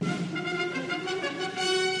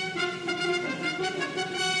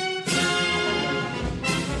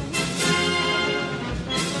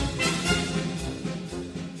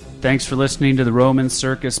Thanks for listening to the Roman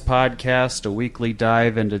Circus Podcast, a weekly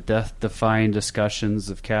dive into death-defying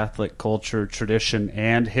discussions of Catholic culture, tradition,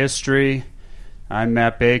 and history. I'm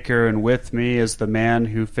Matt Baker, and with me is the man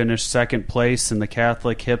who finished second place in the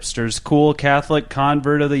Catholic Hipsters Cool Catholic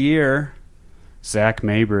Convert of the Year, Zach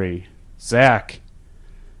Mabry. Zach,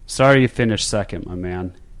 sorry you finished second, my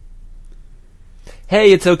man.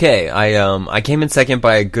 Hey, it's okay. I came in second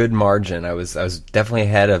by a good margin. I was definitely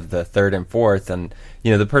ahead of the third and fourth, and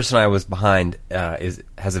the person I was behind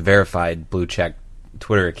has a verified blue check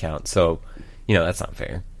Twitter account. So, that's not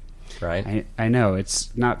fair, right? I know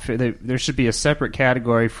it's not fair. There should be a separate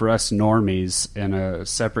category for us normies and a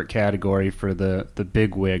separate category for the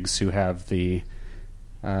bigwigs who have the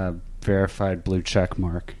verified blue check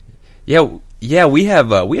mark. Yeah, we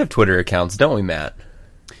have Twitter accounts, don't we, Matt?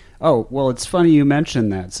 Oh, well, it's funny you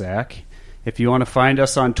mentioned that, Zach. If you want to find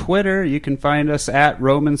us on Twitter, you can find us at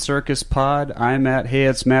Roman Circus Pod. I'm at Hey,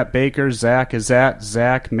 it's Matt Baker. Zach is at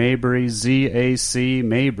Zach Mabry, Z-A-C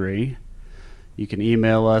Mabry. You can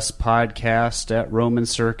email us podcast at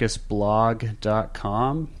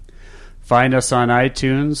romancircusblog.com. Find us on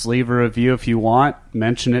iTunes. Leave a review if you want.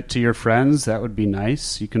 Mention it to your friends. That would be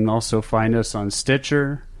nice. You can also find us on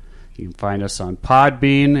Stitcher. You can find us on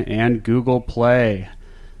Podbean and Google Play,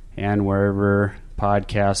 and wherever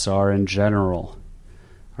podcasts are in general.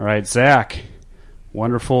 All right, Zach,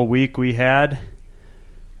 wonderful week we had.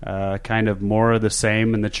 Kind of more of the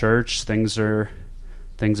same in the church. Things are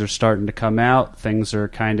starting to come out. Things are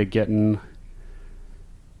kind of getting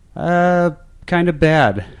kind of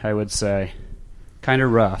bad, I would say. Kind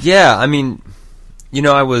of rough. Yeah, I mean,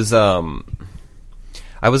 I was a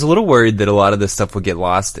little worried that a lot of this stuff would get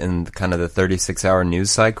lost in kind of the 36-hour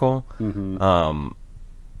news cycle. Mm-hmm.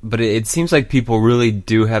 But it seems like people really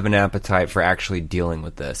do have an appetite for actually dealing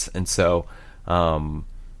with this. And so, over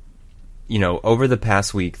the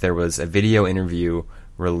past week, there was a video interview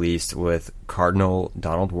released with Cardinal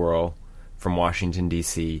Donald Wuerl from Washington,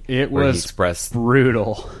 D.C. It was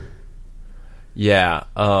brutal. Yeah,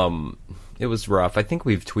 it was rough. I think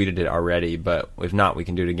we've tweeted it already, but if not, we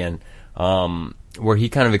can do it again. Where he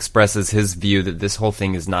kind of expresses his view that this whole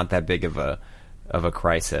thing is not that big of a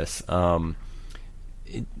crisis.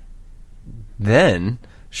 Then,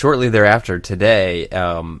 shortly thereafter, today,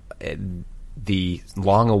 the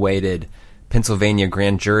long-awaited Pennsylvania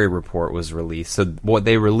grand jury report was released. So what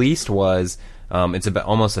they released was, it's about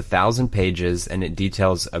almost 1,000 pages, and it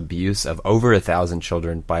details abuse of over 1,000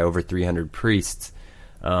 children by over 300 priests.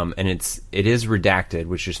 And it is redacted,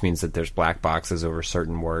 which just means that there's black boxes over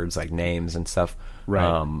certain words like names and stuff.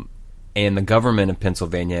 Right. And the government of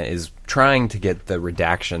Pennsylvania is trying to get the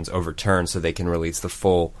redactions overturned so they can release the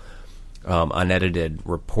full unedited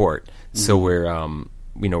report. Mm-hmm. So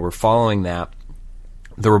we're following that.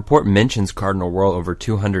 The report mentions Cardinal Wuerl over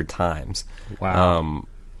 200 times. Wow.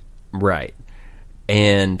 Right.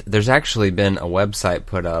 And there's actually been a website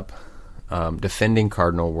put up defending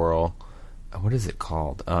Cardinal Wuerl. What is it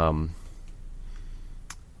called?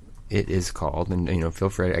 It is called, and feel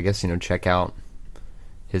free, I guess, check out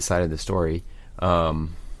his side of the story. It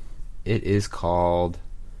is called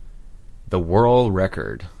The Wuerl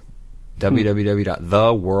Record.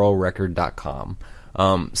 www.thewuerlrecord.com.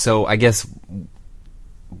 So I guess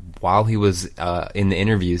while he was in the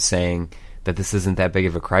interview saying that this isn't that big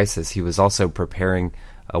of a crisis, he was also preparing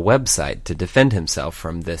a website to defend himself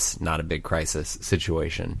from this not a big crisis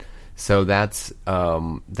situation. So that's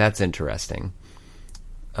interesting.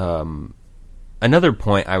 Another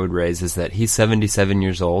point I would raise is that he's 77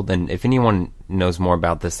 years old, and if anyone knows more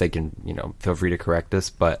about this, they can feel free to correct us.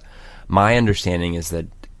 But my understanding is that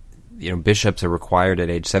bishops are required at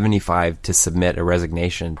age 75 to submit a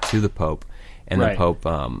resignation to the Pope, and right. The Pope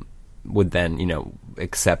would then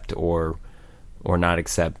accept or not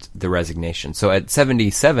accept the resignation. So at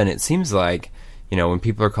 77, it seems like when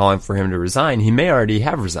people are calling for him to resign, he may already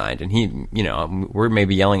have resigned, and we're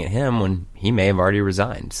maybe yelling at him when he may have already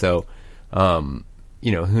resigned. So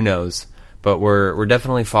who knows? But we're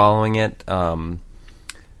definitely following it.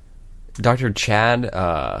 Dr. Chad.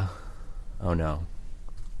 Oh no.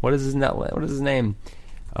 What is his name?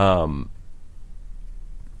 For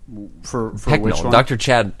Pecknold. which one? Dr.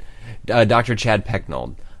 Chad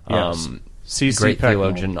Pecknold. Yes. CC Great Pecknold.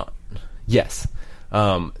 theologian. Yes.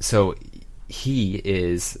 So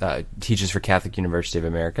he teaches for Catholic University of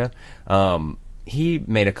America. He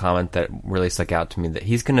made a comment that really stuck out to me, that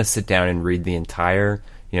he's going to sit down and read the entire,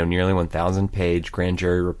 nearly 1,000-page grand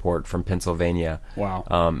jury report from Pennsylvania.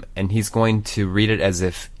 Wow. And he's going to read it as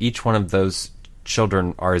if each one of those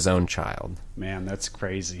children are his own child. Man, that's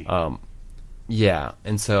crazy. Yeah,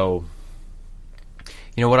 and so,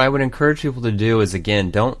 what I would encourage people to do is,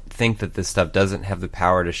 again, don't think that this stuff doesn't have the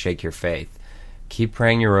power to shake your faith. Keep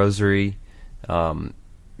praying your rosary.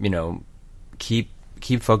 Keep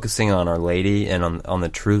focusing on Our Lady and on the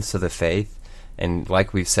truths of the faith. And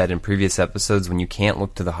like we've said in previous episodes, when you can't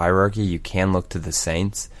look to the hierarchy, you can look to the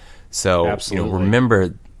saints. So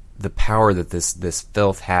remember the power that this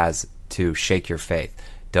filth has to shake your faith.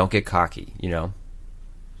 Don't get cocky,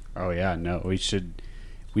 Oh yeah, no, we should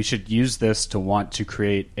use this to want to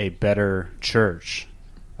create a better church,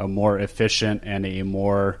 a more efficient and a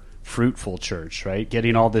more fruitful church, right?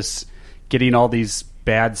 Getting all these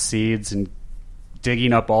bad seeds and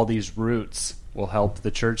digging up all these roots will help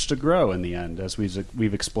the church to grow in the end, as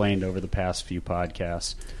we've explained over the past few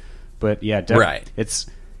podcasts. But yeah, right.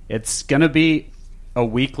 It's going to be a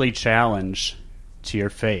weekly challenge to your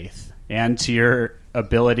faith and to your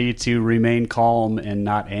ability to remain calm and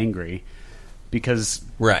not angry, because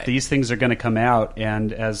these things are going to come out.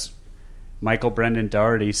 And as Michael Brendan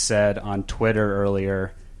Dougherty said on Twitter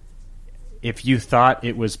earlier, if you thought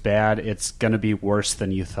it was bad, it's going to be worse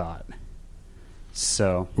than you thought.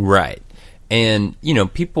 So right. And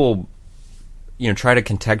people try to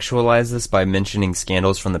contextualize this by mentioning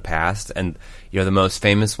scandals from the past, and the most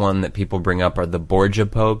famous one that people bring up are the Borgia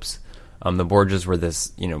popes. The Borgias were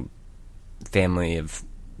this family of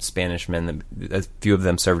Spanish men. A few of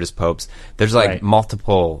them served as popes. There's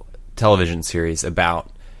multiple television series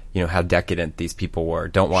about how decadent these people were.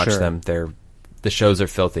 Don't watch them. The shows are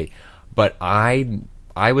filthy. But I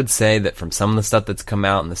would say that from some of the stuff that's come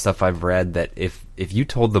out and the stuff I've read, that if you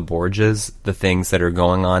told the Borgias the things that are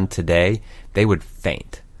going on today, they would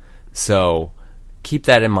faint. So keep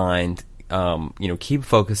that in mind. Keep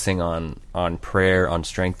focusing on prayer, on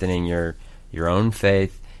strengthening your own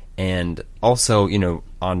faith, and also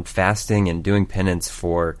on fasting and doing penance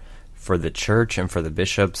for the church and for the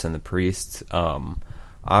bishops and the priests.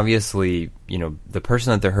 Obviously, the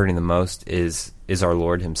person that they're hurting the most is our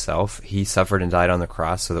Lord himself. He suffered and died on the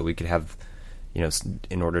cross so that we could have,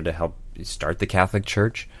 in order to help start the Catholic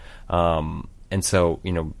Church. And so,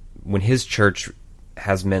 when his church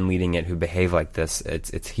has men leading it who behave like this,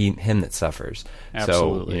 it's him that suffers.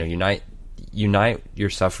 Absolutely. So, unite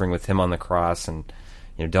your suffering with him on the cross, and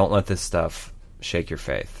don't let this stuff shake your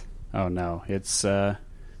faith. Oh no, it's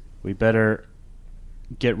we better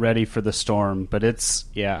get ready for the storm. But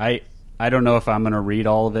I don't know if I'm going to read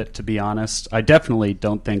all of it, to be honest. I definitely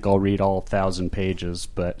don't think I'll read all 1,000 pages,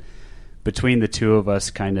 but between the two of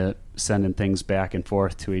us kind of sending things back and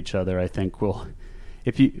forth to each other, I think we'll,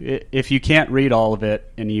 if you can't read all of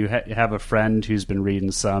it and you have a friend who's been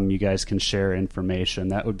reading some, you guys can share information.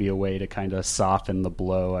 That would be a way to kind of soften the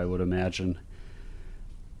blow, I would imagine.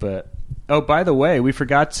 But oh, by the way, we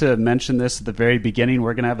forgot to mention this at the very beginning.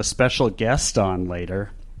 We're going to have a special guest on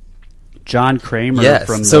later. John Kraemer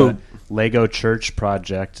from the Lego Church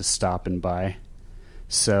Project is stopping by.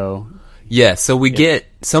 So we get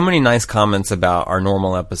so many nice comments about our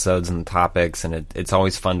normal episodes and the topics, and it's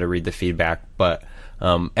always fun to read the feedback. But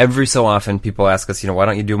every so often, people ask us, why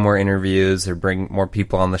don't you do more interviews or bring more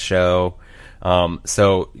people on the show?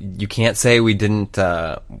 So you can't say we didn't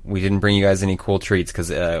bring you guys any cool treats,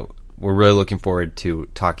 because we're really looking forward to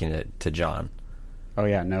talking to John. Oh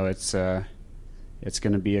yeah, no, it's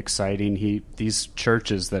going to be exciting. These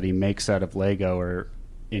churches that he makes out of Lego are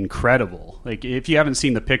incredible. Like, if you haven't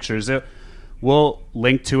seen the pictures, we'll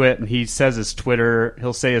link to it, and he'll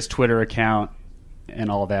say his Twitter account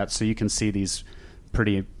and all that, so you can see these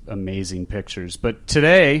pretty amazing pictures. But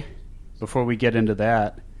today, before we get into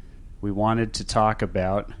that, we wanted to talk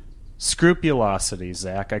about scrupulosity,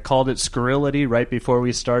 Zach. I called it scurrility right before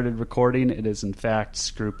we started recording. It is, in fact,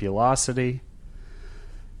 scrupulosity.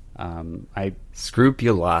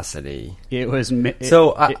 Scrupulosity. It was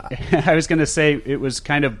I was going to say it was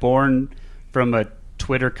kind of born from a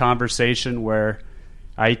Twitter conversation where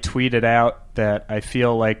I tweeted out that I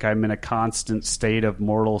feel like I'm in a constant state of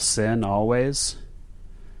mortal sin always,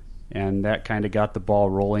 and that kind of got the ball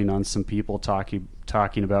rolling on some people talking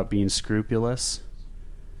about being scrupulous.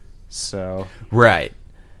 So right.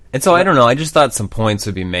 And so I don't know, I just thought some points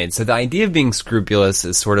would be made. So the idea of being scrupulous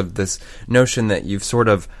is sort of this notion that you've sort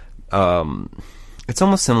of it's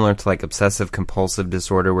almost similar to like obsessive compulsive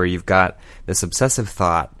disorder, where you've got this obsessive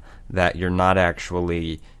thought that you're not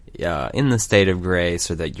actually in the state of grace,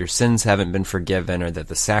 or that your sins haven't been forgiven, or that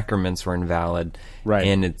the sacraments were invalid. Right.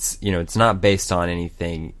 And it's not based on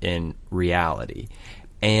anything in reality.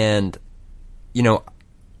 And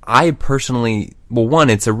I personally, one,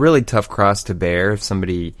 it's a really tough cross to bear if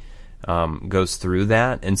somebody goes through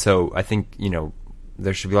that. And so I think,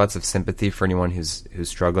 there should be lots of sympathy for anyone who's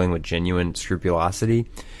struggling with genuine scrupulosity.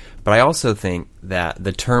 But I also think that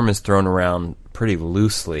the term is thrown around pretty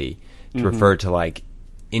loosely to refer to like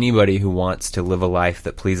anybody who wants to live a life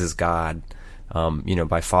that pleases God,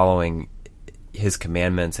 by following His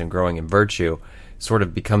commandments and growing in virtue, sort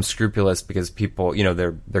of becomes scrupulous because people,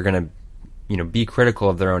 they're going to, be critical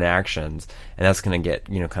of their own actions, and that's going to get,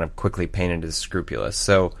 kind of quickly painted as scrupulous.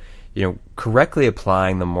 So, correctly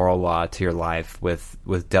applying the moral law to your life with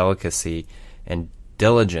delicacy and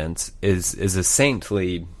diligence is a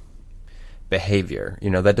saintly behavior.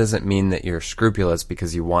 That doesn't mean that you're scrupulous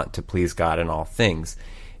because you want to please God in all things.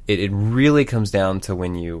 It really comes down to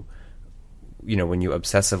when you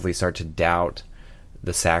obsessively start to doubt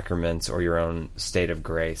the sacraments or your own state of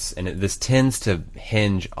grace. And this tends to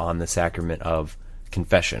hinge on the sacrament of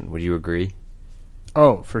confession. Would you agree?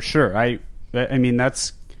 Oh, for sure. I mean,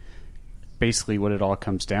 that's basically what it all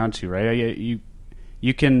comes down to, right?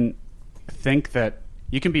 You can think that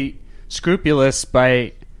you can be scrupulous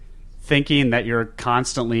by thinking that you're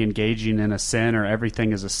constantly engaging in a sin, or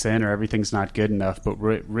everything is a sin, or everything's not good enough. But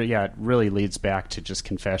it really leads back to just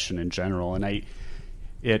confession in general. And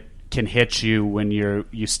it can hit you when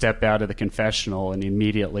you step out of the confessional and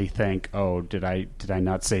immediately think, oh, did I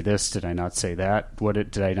not say this? Did I not say that?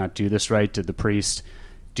 Did I not do this right? Did the priest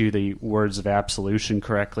do the words of absolution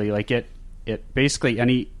correctly? Like it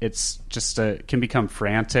basically it's just can become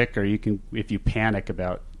frantic, or if you panic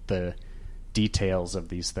about the details of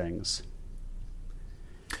these things.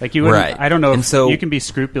 Like you wouldn't, right. I don't know if you can be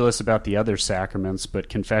scrupulous about the other sacraments, but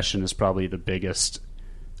confession is probably the biggest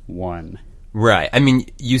one. Right. I mean,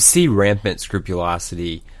 you see rampant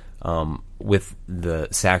scrupulosity with the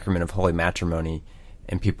sacrament of holy matrimony,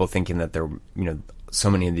 and people thinking that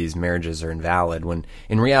so many of these marriages are invalid, when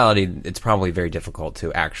in reality it's probably very difficult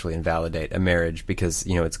to actually invalidate a marriage, because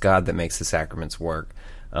it's God that makes the sacraments work.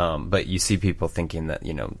 But you see people thinking that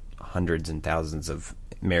hundreds and thousands of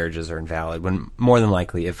marriages are invalid, when more than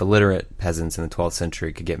likely, if illiterate peasants in the 12th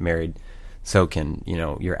century could get married, so can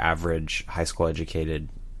your average high school educated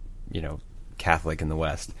Catholic in the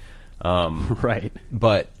West. Right.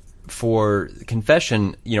 But for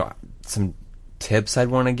confession, some tips I'd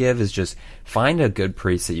want to give is just find a good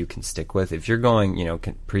priest that you can stick with. If you're going,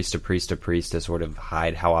 priest to priest to priest to sort of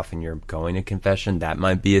hide how often you're going to confession, that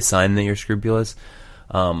might be a sign that you're scrupulous.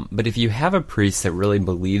 But if you have a priest that really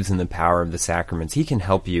believes in the power of the sacraments, he can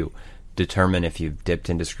help you determine if you've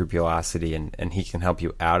dipped into scrupulosity, and he can help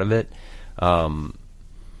you out of it.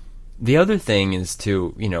 The other thing is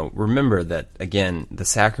to, remember that, again, the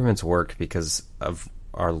sacraments work because of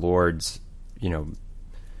our Lord's,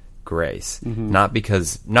 grace,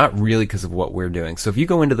 not really because of what we're doing. So if you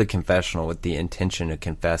go into the confessional with the intention to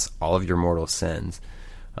confess all of your mortal sins,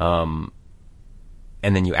 and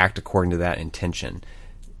then you act according to that intention,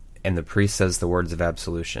 and the priest says the words of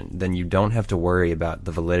absolution, then you don't have to worry about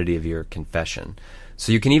the validity of your confession.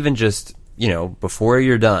 So you can even just, before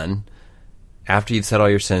you're done, after you've said all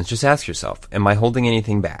your sins, just ask yourself, am I holding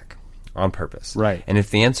anything back on purpose? Right. And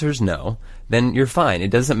if the answer is no, then you're fine.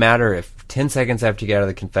 It doesn't matter if 10 seconds after you get out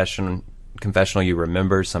of the confessional you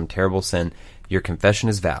remember some terrible sin, your confession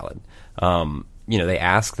is valid. They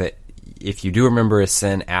ask that if you do remember a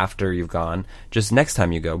sin after you've gone, just next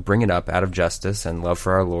time you go, bring it up out of justice and love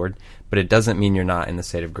for our Lord, but it doesn't mean you're not in the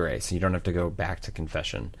state of grace. You don't have to go back to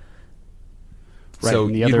confession. Right. So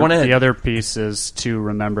and the other piece is to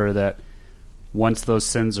remember that once those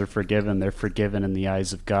sins are forgiven, they're forgiven in the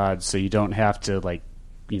eyes of God. So you don't have to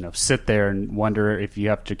sit there and wonder if you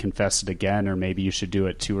have to confess it again, or maybe you should do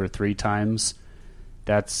it 2 or 3 times.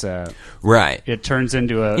 That's right. It turns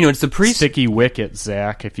into a it's the priest sticky wicket,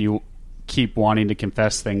 Zach, if you keep wanting to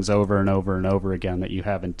confess things over and over and over again that you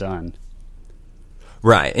haven't done.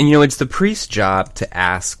 Right. And it's the priest's job to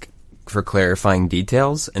ask for clarifying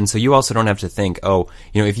details, and so you also don't have to think,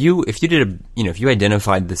 if you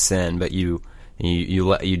identified the sin but you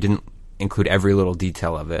didn't include every little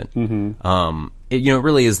detail of it. It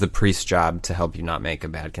really is the priest's job to help you not make a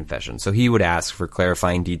bad confession. So he would ask for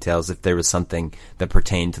clarifying details if there was something that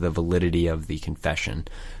pertained to the validity of the confession.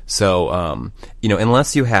 So,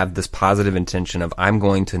 unless you have this positive intention of, I'm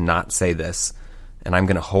going to not say this, and I'm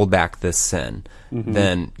going to hold back this sin,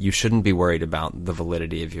 then you shouldn't be worried about the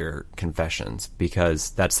validity of your confessions, because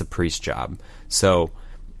that's the priest's job. So,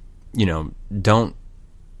 don't.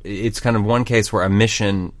 It's kind of one case where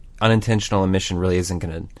unintentional omission really isn't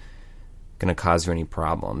going to cause you any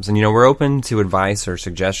problems. And we're open to advice or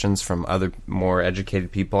suggestions from other more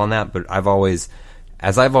educated people on that. But I've always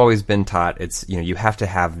been taught, it's you have to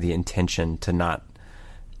have the intention to not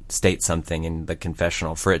state something in the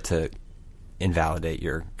confessional for it to invalidate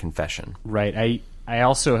your confession. Right. I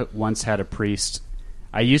also once had a priest.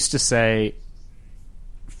 I used to say,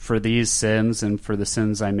 for these sins and for the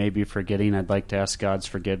sins I may be forgetting, I'd like to ask God's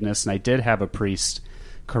forgiveness. And I did have a priest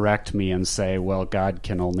correct me and say, well, God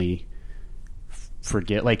can only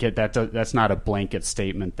forget. Like, that's not a blanket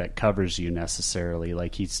statement that covers you necessarily.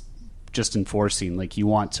 Like, he's just enforcing, like, you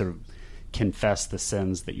want to confess the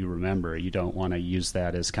sins that you remember. You don't want to use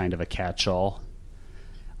that as kind of a catch-all.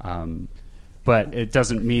 But it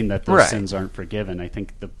doesn't mean that those sins aren't forgiven. I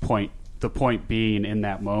think the point being, in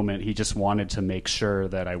that moment, he just wanted to make sure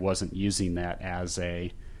that I wasn't using that as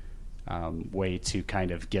a way to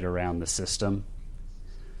kind of get around the system.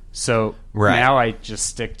 So now I just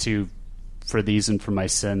stick to, for these and for my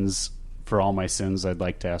sins, for all my sins, I'd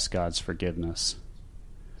like to ask God's forgiveness.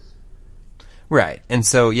 Right. And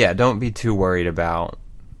so, yeah, don't be too worried about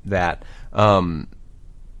that. And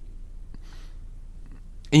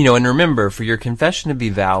remember, for your confession to be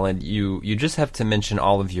valid, you just have to mention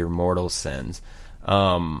all of your mortal sins.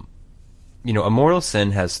 A mortal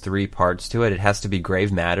sin has 3 parts to it. It has to be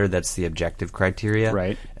grave matter. That's the objective criteria.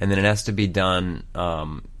 Right. And then it has to be done,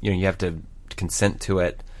 you have to consent to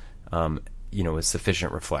it, with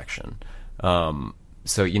sufficient reflection.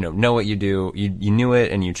 So, know what you do. You knew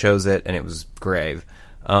it and you chose it and it was grave.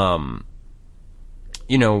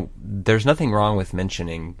 There's nothing wrong with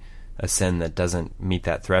mentioning a sin that doesn't meet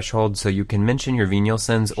that threshold. So you can mention your venial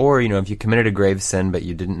sins, or, if you committed a grave sin but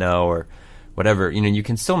you didn't know, or whatever, you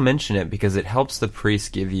can still mention it because it helps the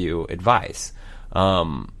priest give you advice.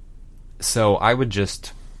 So I would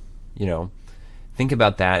just, think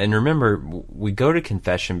about that. And remember, we go to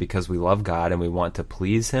confession because we love God and we want to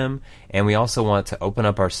please Him, and we also want to open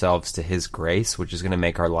up ourselves to His grace, which is going to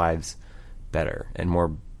make our lives better and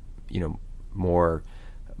more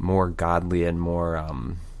godly and more,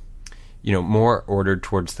 more ordered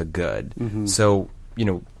towards the good. Mm-hmm. So,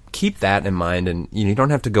 keep that in mind, and you don't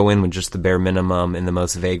have to go in with just the bare minimum in the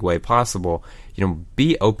most vague way possible.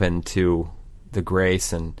 Be open to the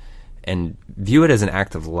grace and view it as an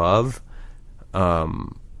act of love.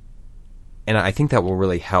 And I think that will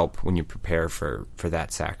really help when you prepare for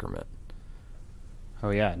that sacrament. Oh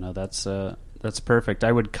yeah, no, that's perfect.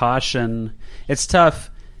 I would caution, it's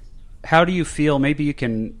tough. How do you feel? Maybe you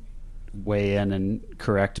can weigh in and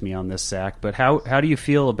correct me on this, Zach, but how do you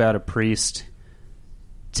feel about a priest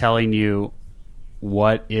telling you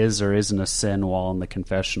what is or isn't a sin while in the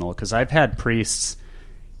confessional? Because I've had priests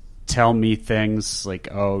tell me things like,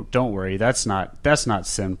 "Oh, don't worry, that's not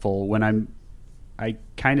sinful," when I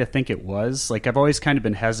kind of think it was. Like, I've always kind of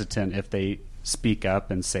been hesitant if they speak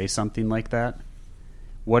up and say something like that.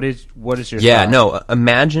 What is your thought? No,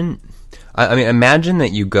 imagine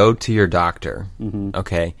that you go to your doctor, mm-hmm.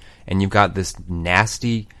 okay, and you've got this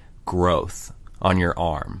nasty growth on your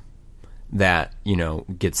arm that,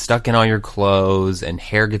 gets stuck in all your clothes and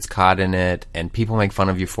hair gets caught in it and people make fun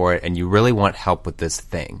of you for it, and you really want help with this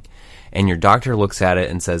thing. And your doctor looks at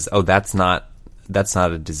it and says, "Oh, that's not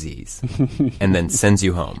a disease," and then sends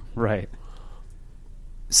you home. Right.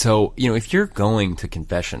 So, if you're going to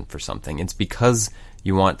confession for something, it's because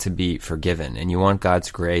you want to be forgiven and you want God's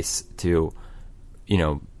grace to,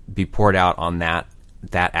 be poured out on that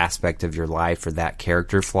aspect of your life or that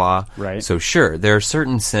character flaw. Right. So sure, there are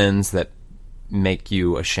certain sins that make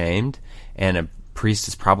you ashamed, and a priest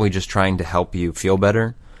is probably just trying to help you feel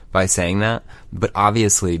better by saying that. But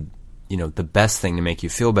obviously, the best thing to make you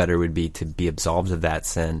feel better would be to be absolved of that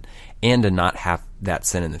sin and to not have that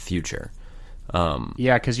sin in the future.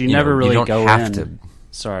 Yeah, because you never really you don't go have in. to.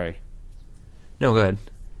 Sorry. No, go ahead.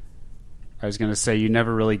 I was going to say, you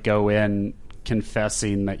never really go in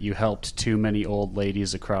confessing that you helped too many old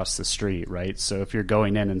ladies across the street, right? So if you're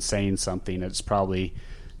going in and saying something, it's probably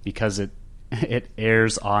because it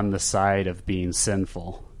errs on the side of being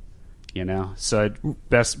sinful, So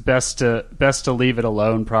best to leave it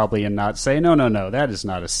alone, probably, and not say, no, that is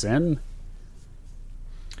not a sin.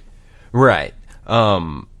 Right.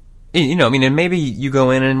 And maybe you go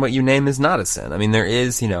in and what you name is not a sin. I mean, there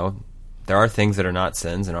is, there are things that are not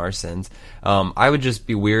sins and are sins. I would just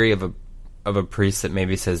be weary of a priest that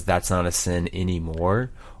maybe says that's not a sin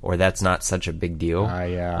anymore, or that's not such a big deal.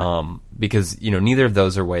 Yeah. Because, neither of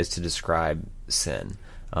those are ways to describe sin.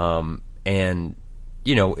 Again,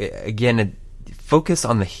 focus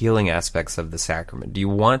on the healing aspects of the sacrament. Do you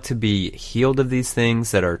want to be healed of these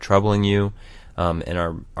things that are troubling you,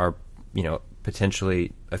 and are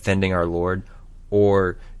potentially offending our Lord?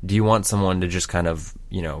 Or do you want someone to just kind of,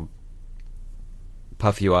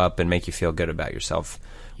 puff you up and make you feel good about yourself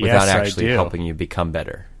without actually helping you become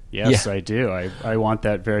better? Yes, yeah. I do. I want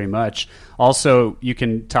that very much. Also, you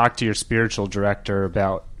can talk to your spiritual director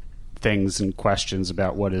about things and questions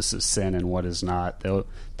about what is a sin and what is not,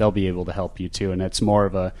 they'll be able to help you too. And it's more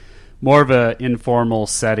of a informal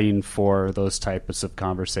setting for those types of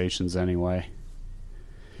conversations anyway.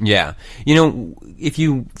 Yeah. If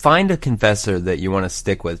you find a confessor that you want to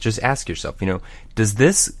stick with, just ask yourself, does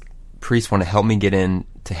this priest want to help me get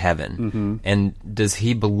into heaven? Mm-hmm. And does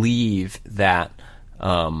he believe that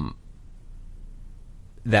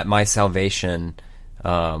that my salvation,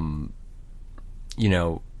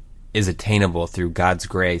 is attainable through God's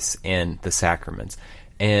grace and the sacraments?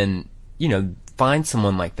 And, find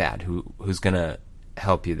someone like that who's going to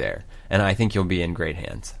help you there. And I think you'll be in great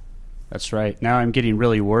hands. That's right. Now I'm getting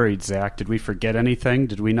really worried, Zach. Did we forget anything?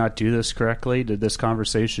 Did we not do this correctly? Did this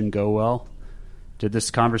conversation go well? Did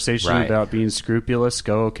this conversation about being scrupulous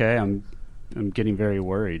go okay? I'm getting very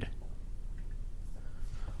worried.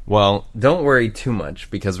 Well, don't worry too much,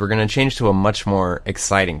 because we're going to change to a much more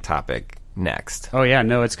exciting topic next. Oh, yeah.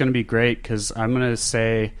 No, it's going to be great, because I'm going to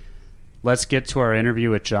say, let's get to our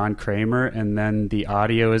interview with John Kraemer, and then the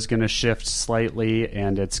audio is going to shift slightly,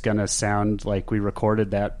 and it's going to sound like we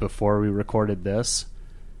recorded that before we recorded this.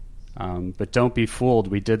 But don't be fooled.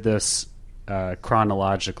 We did this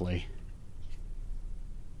chronologically.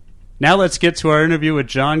 Now let's get to our interview with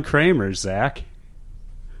John Kraemer, Zach.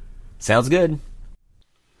 Sounds good.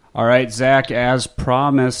 All right, Zach, as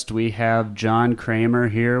promised, we have John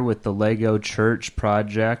Kraemer here with the Lego Church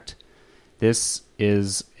Project. This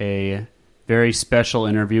is a very special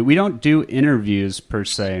interview. We don't do interviews per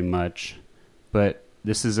se much, but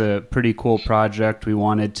this is a pretty cool project. We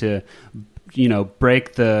wanted to,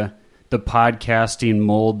 break the podcasting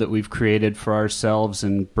mold that we've created for ourselves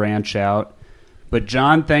and branch out. But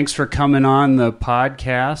John, thanks for coming on the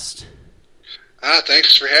podcast.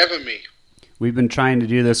 Thanks for having me. We've been trying to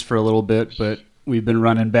do this for a little bit, but we've been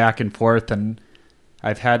running back and forth, and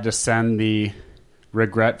I've had to send the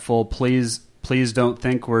regretful, please don't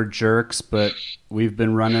think we're jerks, but we've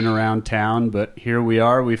been running around town, but here we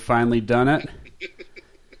are. We've finally done it.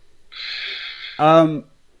 I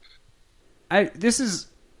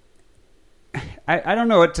don't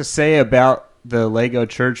know what to say about the Lego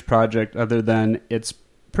Church Project other than it's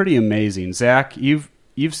pretty amazing. Zach, you've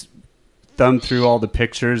thumbed through all the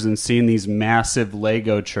pictures and seen these massive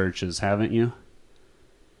Lego churches, haven't you?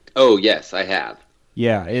 Oh, yes, I have.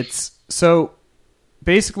 Yeah, it's so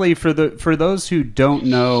basically for those who don't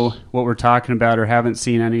know what we're talking about or haven't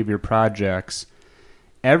seen any of your projects,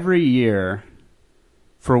 every year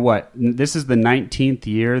for what? This is the 19th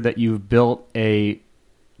year that you've built a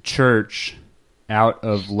church out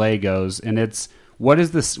of Legos, and what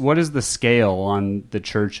is the scale on the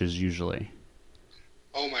churches usually?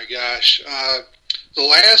 Oh my gosh. The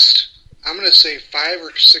last, I'm going to say 5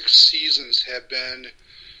 or 6 seasons have been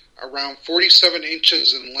around 47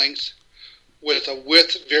 inches in length, with a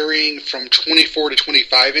width varying from 24 to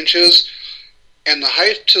 25 inches. And the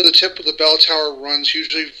height to the tip of the bell tower runs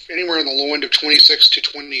usually anywhere in the low end of 26 to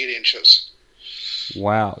 28 inches.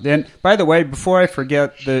 Wow. Then, by the way, before I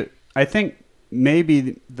forget, I think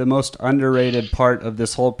maybe the most underrated part of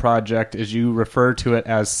this whole project is you refer to it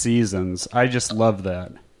as seasons. I just love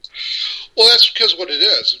that. Well, that's because what it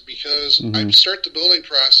is. Because I start the building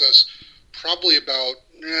process probably about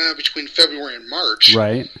between February and March.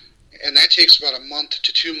 Right. And that takes about a month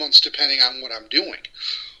to 2 months depending on what I'm doing.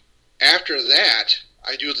 After that,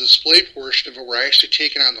 I do the display portion of it where I actually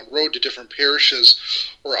take it on the road to different parishes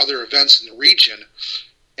or other events in the region.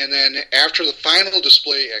 And then after the final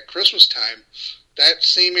display at Christmas time, that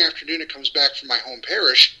same afternoon it comes back from my home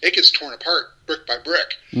parish, it gets torn apart brick by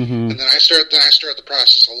brick. Mm-hmm. And then I start the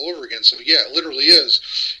process all over again. So yeah, it literally is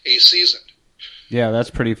a season. Yeah, that's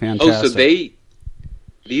pretty fantastic. Oh, so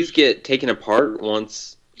these get taken apart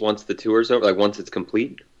once the tour's over, like once it's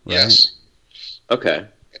complete? Right. Yes. Okay.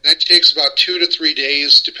 And that takes about 2 to 3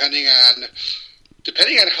 days depending on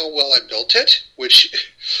how well I built it, which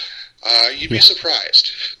you'd be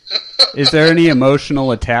surprised. Is there any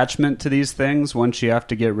emotional attachment to these things once you have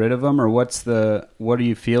to get rid of them, or what are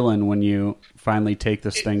you feeling when you finally take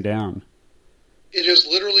this thing down? It is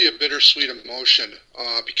literally a bittersweet emotion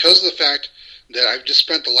because of the fact that I've just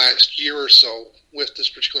spent the last year or so with this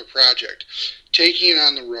particular project, taking it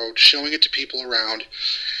on the road, showing it to people around.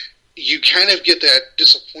 You kind of get that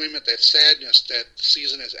disappointment, that sadness that the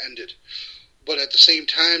season has ended. But at the same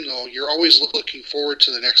time, though, you're always looking forward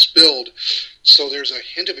to the next build. So there's a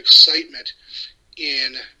hint of excitement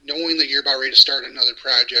in knowing that you're about ready to start another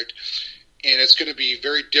project, and it's going to be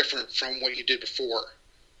very different from what you did before.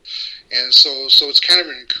 And so it's kind of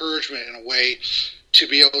an encouragement in a way to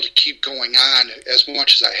be able to keep going on as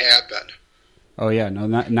much as I have been. Oh yeah, no,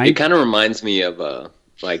 It kind of reminds me of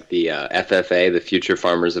like the FFA, the Future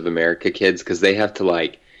Farmers of America kids, because they have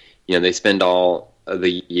to they spend all of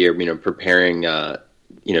the year, preparing,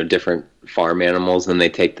 different farm animals, and they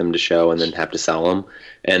take them to show and then have to sell them.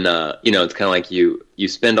 And, it's kind of like you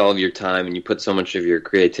spend all of your time and you put so much of your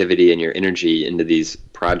creativity and your energy into these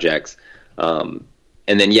projects. And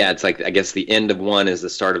then, it's like, I guess the end of one is the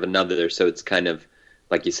start of another. So it's kind of,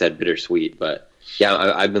 like you said, bittersweet. But yeah,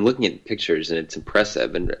 I've been looking at pictures and it's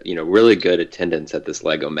impressive and, really good attendance at this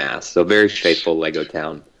Lego mass. So very faithful Lego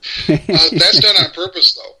town. That's done on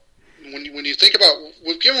purpose, though. When you think about,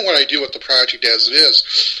 given what I do with the project as it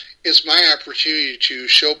is, it's my opportunity to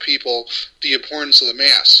show people the importance of the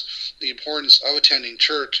Mass, the importance of attending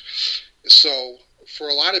church. So for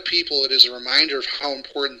a lot of people, it is a reminder of how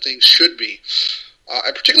important things should be.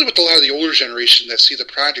 Particularly with a lot of the older generation that see the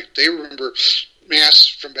project, they remember Mass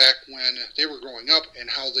from back when they were growing up and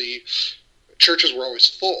how the churches were always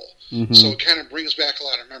full. Mm-hmm. So it kind of brings back a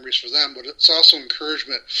lot of memories for them, but it's also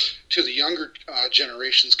encouragement to the younger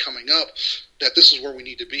generations coming up that this is where we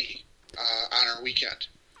need to be on our weekend.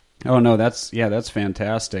 Oh no, that's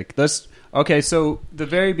fantastic. Okay, so the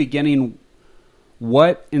very beginning,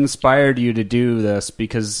 what inspired you to do this?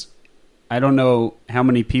 Because I don't know how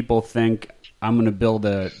many people think I'm going to build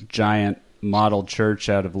a giant model church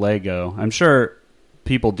out of Lego. I'm sure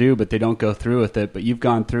people do, but they don't go through with it. But you've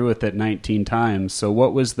gone through with it 19 times. So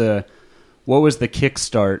what was the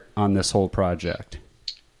kickstart on this whole project?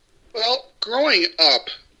 Well, growing up,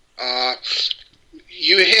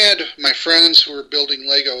 you had my friends who were building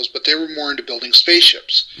Legos, but they were more into building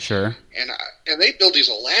spaceships. Sure. And they build these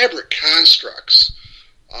elaborate constructs,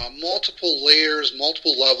 multiple layers,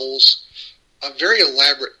 multiple levels, very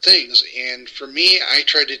elaborate things. And for me, I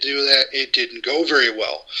tried to do that. It didn't go very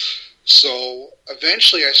well. So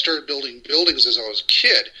eventually I started building buildings as I was a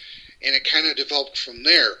kid, and it kind of developed from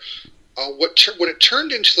there. What it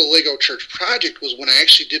turned into the Lego Church project was when I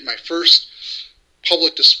actually did my first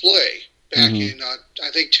public display back in, I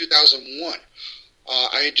think, 2001.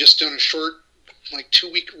 I had just done a short,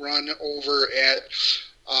 2-week run over at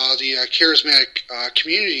the charismatic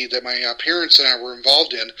community that my parents and I were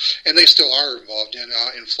involved in, and they still are involved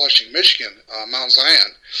in Flushing, Michigan, Mount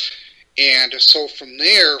Zion. And so from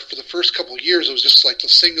there, for the first couple of years, it was just like the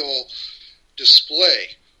single display.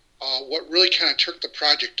 What really kind of took the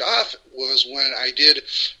project off was when I did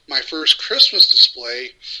my first Christmas display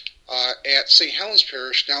at St. Helens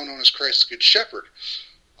Parish, now known as Christ the Good Shepherd,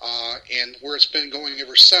 and where it's been going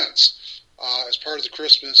ever since as part of the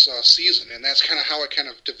Christmas season. And that's kind of how it kind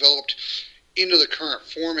of developed into the current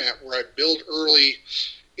format, where I build early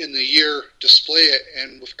in the year, display it,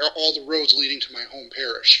 and with all the roads leading to my home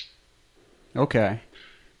parish. Okay.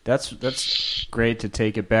 That's great to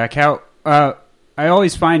take it back. How I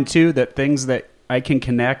always find, too, that things that I can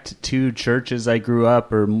connect to churches I grew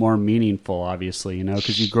up are more meaningful, obviously,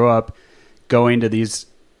 because you grow up going to these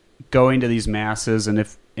masses,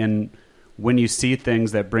 and when you see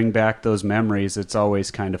things that bring back those memories, it's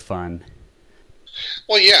always kind of fun.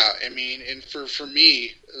 Well, yeah, and for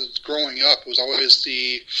me, growing up, it was always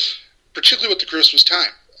particularly with the Christmas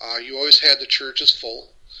time, you always had the churches full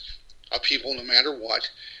of people no matter what,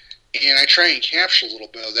 and I try and capture a little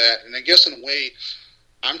bit of that, and I guess in a way,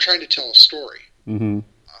 I'm trying to tell a story. Mm-hmm.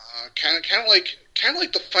 Kind of like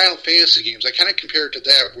the Final Fantasy games. I kind of compare it to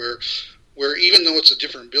that, where even though it's a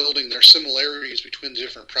different building, there are similarities between the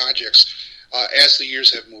different projects as the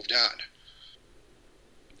years have moved on.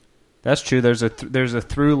 That's true. There's a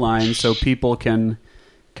through line, so people can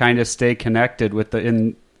kind of stay connected with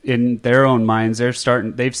in their own minds.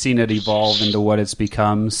 They've seen it evolve into what it's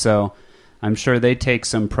become. So I'm sure they take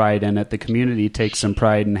some pride in it. The community takes some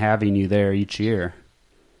pride in having you there each year.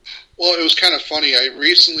 Well, it was kind of funny. I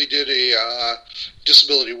recently did a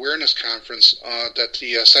disability awareness conference that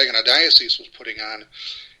the Saginaw Diocese was putting on,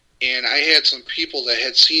 and I had some people that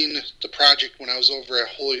had seen the project when I was over at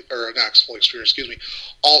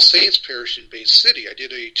All Saints Parish in Bay City. I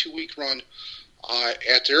did a 2-week run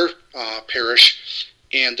at their parish,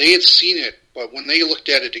 and they had seen it, but when they looked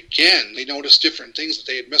at it again, they noticed different things that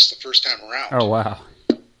they had missed the first time around. Oh, wow.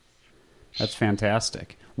 That's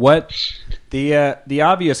fantastic. What the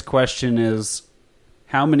obvious question is,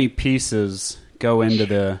 how many pieces go into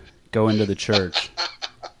the church?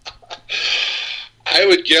 I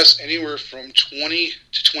would guess anywhere from 20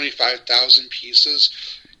 to 25,000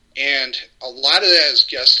 pieces, and a lot of that is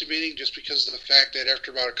guesstimating, just because of the fact that after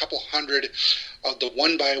about a couple hundred of the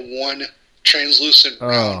 1x1 translucent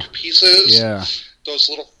round pieces, those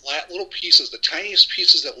little flat little pieces, the tiniest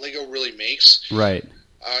pieces that Lego really makes, right?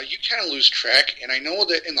 You kind of lose track, and I know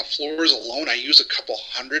that in the floors alone, I use a couple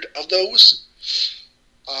hundred of those.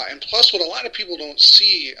 And plus, what a lot of people don't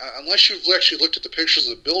see, unless you've actually looked at the pictures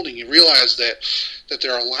of the building, you realize that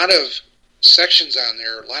there are a lot of sections on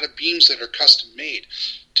there, a lot of beams that are custom made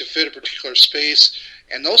to fit a particular space,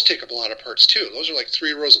 and those take up a lot of parts too. Those are like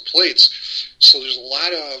 3 rows of plates, so there's a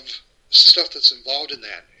lot of stuff that's involved in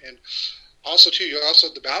that. And also too, you also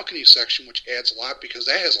have the balcony section, which adds a lot because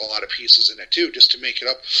that has a lot of pieces in it too, just to make it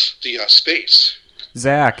up the space.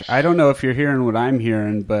 Zach, I don't know if you're hearing what I'm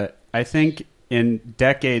hearing, but I think in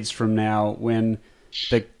decades from now, when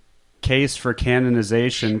the case for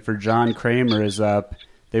canonization for John Kraemer is up,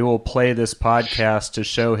 they will play this podcast to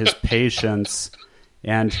show his patience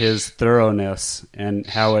and his thoroughness and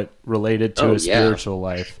how it related to his spiritual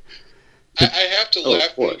life. I have to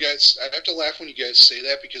laugh when you guys. I have to laugh when you guys say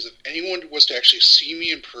that, because if anyone was to actually see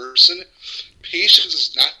me in person, patience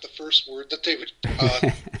is not the first word that they would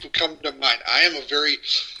come to mind. I am a very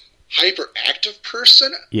hyperactive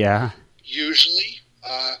person. Yeah. Usually,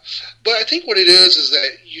 but I think what it is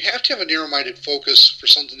that you have to have a narrow-minded focus for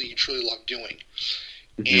something that you truly love doing.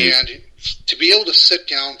 And to be able to sit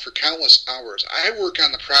down for countless hours. I work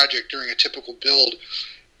on the project during a typical build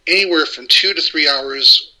anywhere from 2 to 3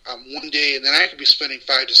 hours one day, and then I could be spending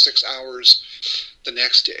 5 to 6 hours the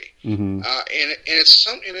next day. And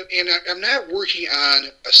I'm not working on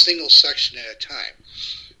a single section at a time.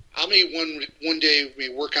 I may one day may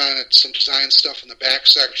work on some design stuff in the back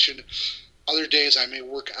section. Other days I may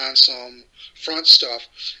work on some front stuff.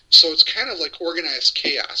 So it's kind of like organized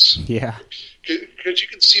chaos. Yeah. Because you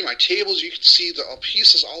can see my tables, you can see the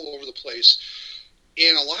pieces all over the place.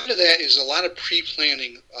 And a lot of that is a lot of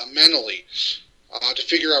pre-planning mentally to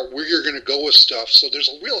figure out where you're going to go with stuff. So there's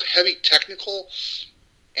a real heavy technical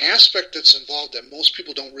aspect that's involved that most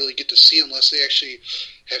people don't really get to see unless they actually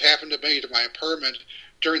have happened to be to my apartment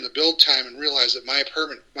during the build time and realize that my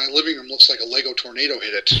living room looks like a Lego tornado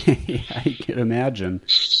hit it. Yeah, I can imagine.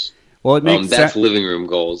 Well, it makes that's living room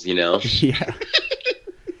goals, you know? Yeah.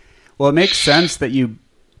 Well, it makes sense that you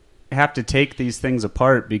have to take these things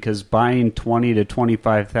apart, because buying 20 to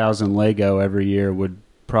 25,000 Lego every year would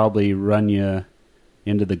probably run you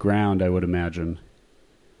into the ground, I would imagine.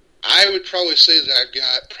 I would probably say that I've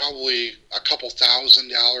got probably a couple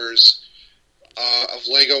 $1,000 of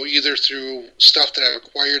Lego, either through stuff that I've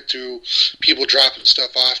acquired through people dropping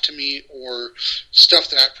stuff off to me, or stuff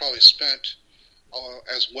that I've probably spent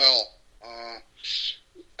as well.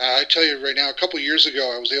 I tell you right now, a couple years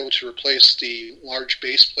ago, I was able to replace the large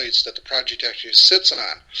base plates that the project actually sits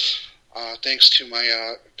on, thanks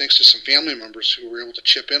to some family members who were able to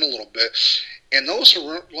chip in a little bit, and those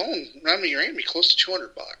alone ran me close to $200.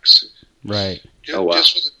 Right.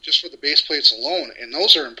 Just for the base plates alone, and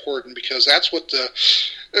those are important because that's what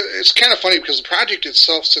it's kind of funny because the project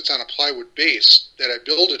itself sits on a plywood base that I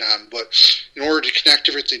build it on, but in order to connect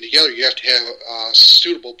everything together, you have to have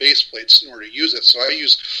suitable base plates in order to use it. So I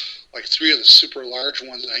use like 3 of the super large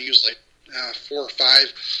ones, and I use like 4 or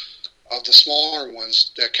 5 of the smaller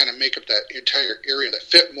ones that kind of make up that entire area that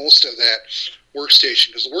fit most of that workstation,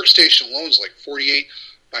 because the workstation alone is like 48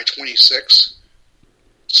 by 26.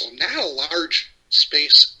 So not a large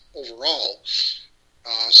space overall.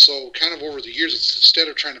 So kind of over the years, instead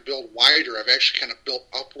of trying to build wider, I've actually kind of built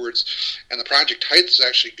upwards, and the project height has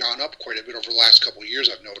actually gone up quite a bit over the last couple of years,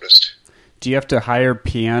 I've noticed. Do you have to hire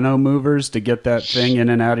piano movers to get that thing in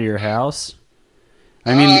and out of your house?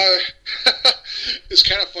 I mean, it's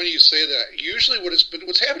kind of funny you say that. Usually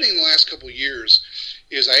what's happening in the last couple of years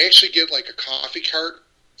is I actually get like a coffee cart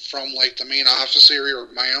from like the main office area or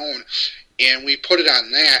my own, and we put it on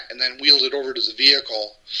that and then wheeled it over to the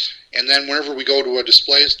vehicle. And then whenever we go to a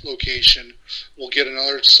display location, we'll get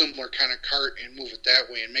another similar kind of cart and move it that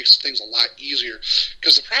way. It makes things a lot easier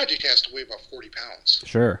because the project has to weigh about 40 pounds.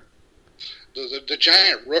 Sure. The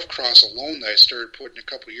giant roof cross alone that I started putting a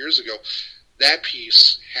couple of years ago, that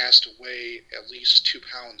piece has to weigh at least 2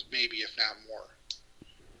 pounds, maybe if not more.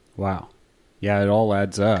 Wow. Yeah, it all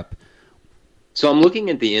adds up. So I'm looking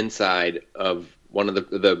at the inside of one of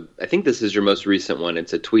the I think this is your most recent one.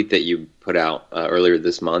 It's a tweet that you put out earlier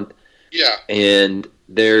this month. Yeah. And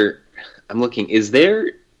I'm looking. Is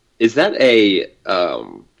that a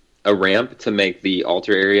ramp to make the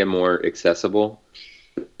altar area more accessible?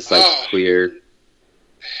 It's like clear.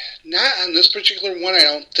 Not on this particular one, I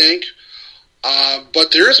don't think.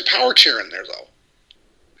 But there is a power chair in there, though.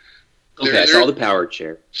 Okay, I saw the power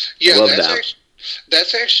chair. Yeah, love that.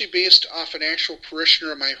 That's actually based off an actual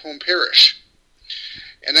parishioner of my home parish.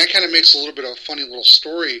 And that kind of makes a little bit of a funny little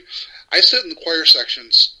story. I sit in the choir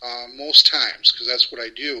sections most times because that's what I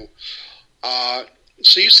do.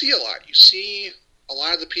 So you see a lot. You see a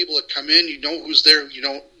lot of the people that come in. You know who's there. You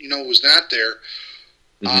know who's not there.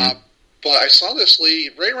 Mm-hmm. But I saw this lady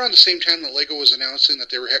right around the same time that Lego was announcing that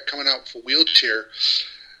they were coming out with a wheelchair,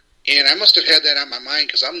 and I must have had that on my mind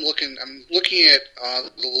because I'm looking at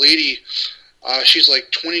the lady. She's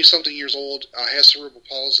like 20-something years old, has cerebral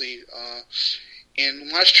palsy,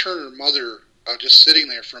 and watched her and her mother just sitting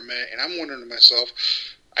there for a minute, and I'm wondering to myself,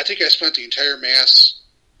 I think I spent the entire Mass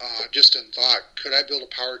just in thought, could I build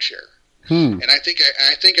a power chair? And I think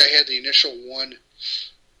I had the initial one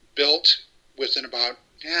built within about,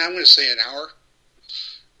 I'm going to say an hour.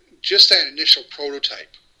 Just that initial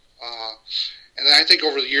prototype. And then I think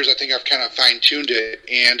over the years, I think I've kind of fine-tuned it.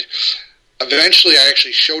 And eventually I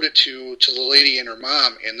actually showed it to the lady and her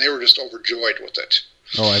mom, and they were just overjoyed with it.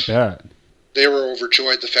 Oh, I bet. They were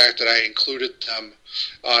overjoyed the fact that I included them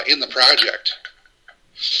in the project.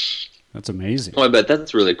 That's amazing. Oh, I bet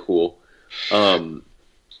that's really cool.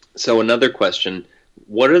 So another question,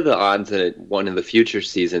 what are the odds that one of the future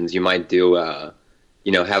seasons you might do,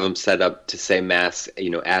 have them set up to say Mass,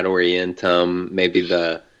 ad orientem,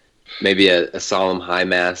 maybe a solemn high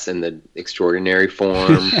Mass in the extraordinary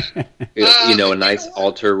form, a nice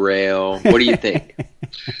altar rail. What do you think?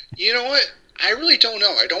 You know what? I really don't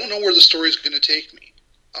know. I don't know where the story is going to take me.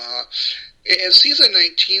 In season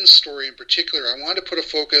 19's story in particular, I wanted to put a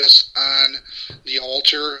focus on the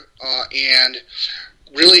altar and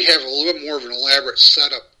really have a little bit more of an elaborate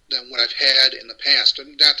setup than what I've had in the past.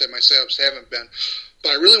 And not that my setups haven't been, but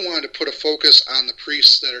I really wanted to put a focus on the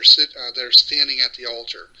priests that are standing at the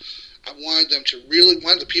altar. I wanted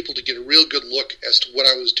the people to get a real good look as to what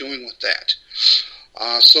I was doing with that.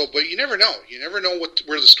 But you never know. You never know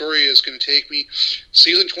where the story is going to take me.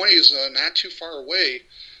 Season 20 is not too far away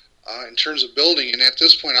in terms of building, and at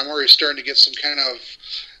this point, I'm already starting to get some kind of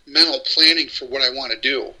mental planning for what I want to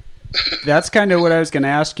do. That's kind of what I was going to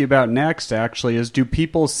ask you about next, actually, is do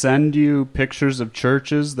people send you pictures of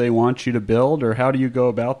churches they want you to build, or how do you go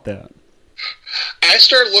about that? I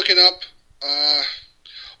started looking up,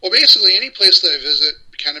 basically any place that I visit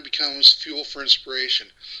kind of becomes fuel for inspiration.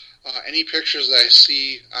 Any pictures that I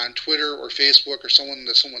see on Twitter or Facebook or someone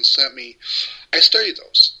sent me, I study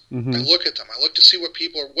those. Mm-hmm. I look at them. I look to see what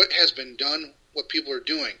has been done, what people are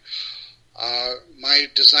doing. My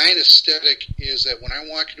design aesthetic is that when I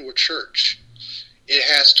walk into a church, it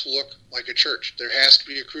has to look like a church. There has to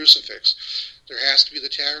be a crucifix. There has to be the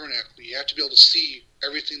tabernacle. You have to be able to see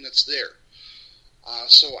everything that's there.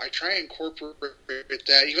 So I try and incorporate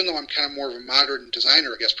that, even though I'm kind of more of a modern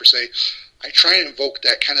designer, I guess, per se. I try and invoke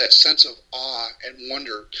that kind of sense of awe and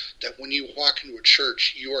wonder that when you walk into a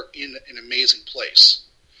church, you are in an amazing place.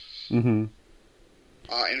 Mm-hmm.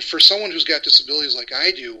 And for someone who's got disabilities like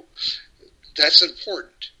I do, that's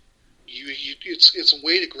important. It's a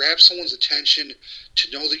way to grab someone's attention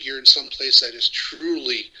to know that you're in some place that is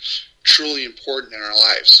truly, truly important in our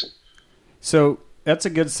lives. So that's a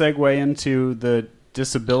good segue into the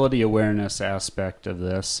disability awareness aspect of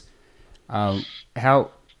this.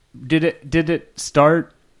 How did it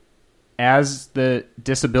start as the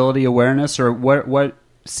disability awareness, or what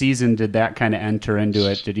season did that kind of enter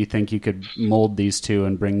into it? Did you think you could mold these two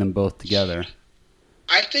and bring them both together?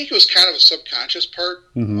 I think it was kind of a subconscious part.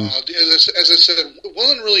 Mm-hmm. As I said, it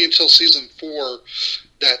wasn't really until season 4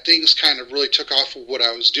 that things kind of really took off of what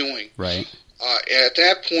I was doing. Right. At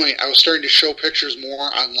that point, I was starting to show pictures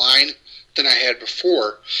more online than I had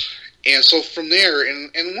before. And so from there,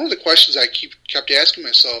 and one of the questions I kept asking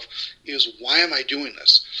myself is, why am I doing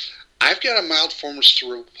this? I've got a mild form of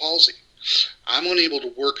cerebral palsy. I'm unable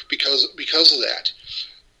to work because of that.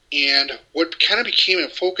 And what kind of became in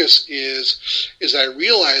focus is I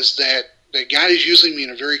realized that God is using me in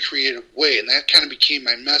a very creative way, and that kind of became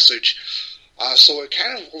my message. So it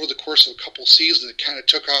kind of, over the course of a couple seasons, it kind of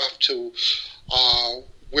took off to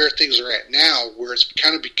where things are at now, where it's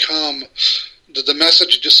kind of become the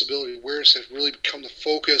message of disability awareness has really become the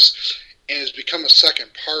focus and has become a second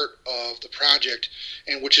part of the project,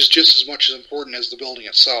 and which is just as much as important as the building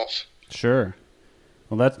itself. Sure.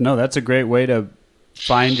 Well, that's a great way to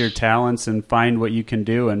find your talents and find what you can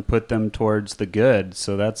do and put them towards the good.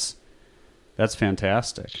 So that's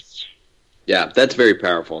fantastic. Yeah, that's very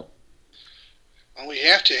powerful. Well, we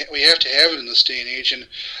have to have it in this day and age. And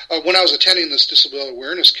when I was attending this disability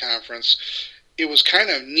awareness conference, it was kind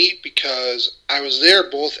of neat because I was there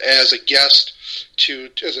both as a guest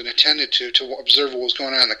as an attendant to observe what was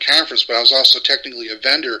going on in the conference, but I was also technically a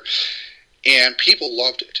vendor, and people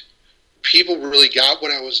loved it. People really got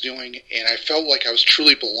what I was doing, and I felt like I was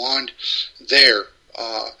truly belonged there.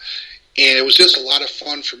 And it was just a lot of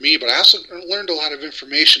fun for me, but I also learned a lot of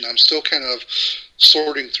information I'm still kind of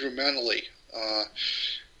sorting through mentally.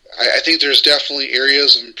 I think there's definitely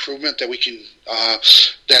areas of improvement that we can,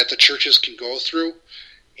 that the churches can go through,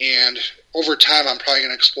 And over time, I'm probably going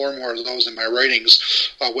to explore more of those in my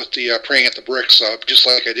writings with the Praying at the Bricks, just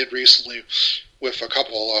like I did recently with a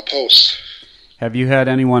couple posts. Have you had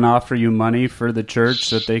anyone offer you money for the church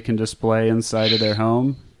that they can display inside of their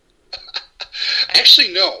home?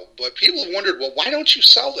 Actually, no. But people have wondered, well, why don't you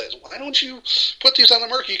sell this? Why don't you put these on the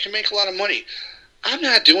market? You can make a lot of money. I'm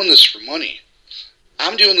not doing this for money.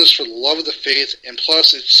 I'm doing this for the love of the faith, and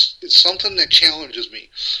plus, it's something that challenges me.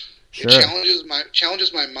 Sure. It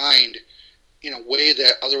challenges my mind in a way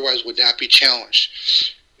that otherwise would not be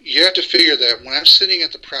challenged. You have to figure that when I'm sitting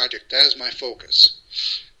at the project, that is my focus.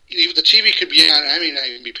 Even the TV could be on, I may not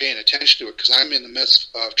even be paying attention to it because I'm in the midst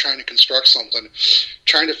of trying to construct something,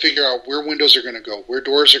 trying to figure out where windows are going to go, where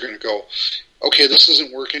doors are going to go. Okay, this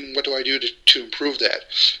isn't working. What do I do to improve that?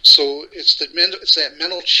 So it's that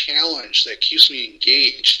mental challenge that keeps me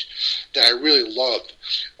engaged that I really love.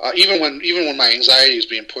 Even when my anxiety is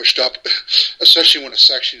being pushed up, especially when a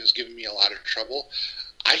section is giving me a lot of trouble,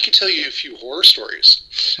 I can tell you a few horror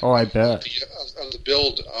stories. Oh, I bet. Of the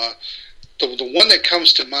build. The one that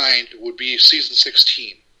comes to mind would be season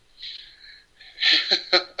 16.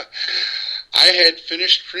 I had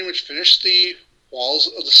pretty much finished the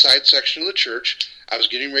walls of the side section of the church. I was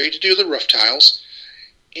getting ready to do the roof tiles,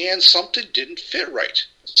 and something didn't fit right.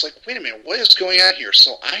 It's like, wait a minute, what is going on here?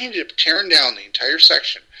 So I ended up tearing down the entire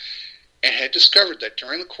section and had discovered that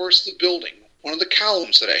during the course of the building, one of the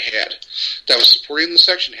columns that I had that was supporting the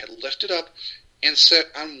section had lifted up and set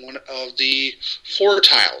on one of the floor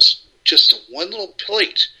tiles. Just one little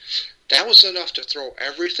plate. That was enough to throw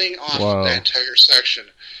everything off of that entire section.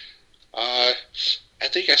 I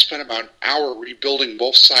think I spent about an hour rebuilding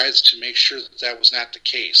both sides to make sure that was not the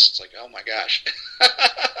case. It's like, oh my gosh.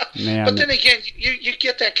 Man. But then again, you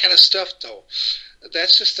get that kind of stuff, though.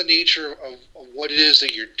 That's just the nature of what it is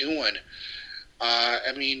that you're doing.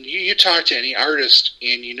 I mean, you talk to any artist,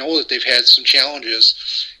 and you know that they've had some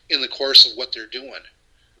challenges in the course of what they're doing.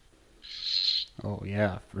 Oh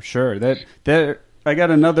yeah, for sure. That I got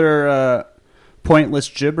another pointless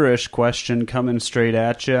gibberish question coming straight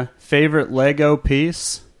at you. Favorite Lego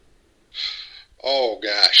piece? Oh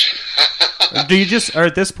gosh. Or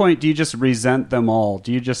at this point, do you just resent them all?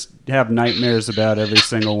 Do you just have nightmares about every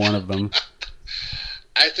single one of them?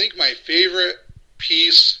 I think my favorite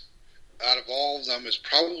piece out of all of them is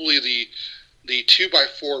probably the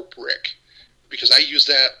 2x4 brick, because I use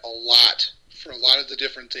that a lot for a lot of the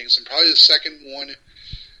different things. And probably the second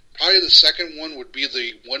one would be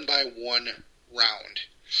the 1x1 round,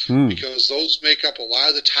 because those make up a lot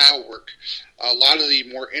of the tile work, a lot of the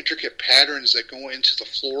more intricate patterns that go into the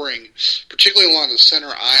flooring, particularly along the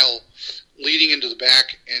center aisle leading into the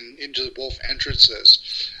back and into both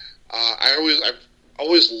entrances. I've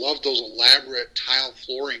always loved those elaborate tile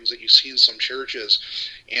floorings that you see in some churches,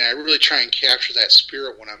 and I really try and capture that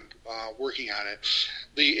spirit when I'm working on it.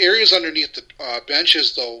 The areas underneath the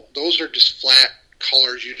benches, though, those are just flat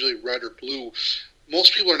colors, usually red or blue.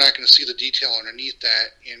 Most people are not going to see the detail underneath that,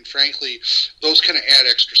 and frankly, those kind of add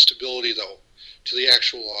extra stability, though, to the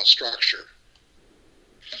actual structure.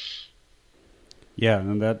 Yeah,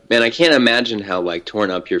 and that... Man, I can't imagine how torn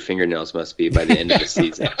up your fingernails must be by the end of the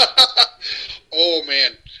season. Oh,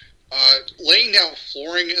 man. Laying down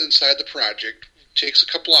flooring inside the project takes a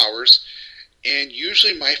couple hours, and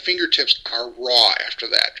usually my fingertips are raw after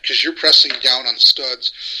that, because you're pressing down on the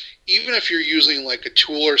studs. Even if you're using a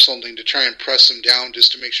tool or something to try and press them down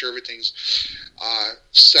just to make sure everything's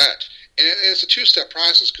set. And it's a two-step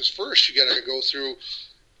process, because first you got to go through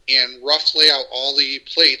and rough lay out all the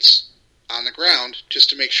plates on the ground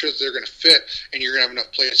just to make sure that they're going to fit and you're going to have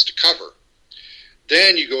enough plates to cover.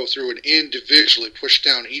 Then you go through and individually push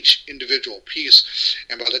down each individual piece,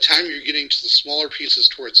 and by the time you're getting to the smaller pieces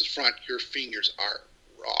towards the front, your fingers are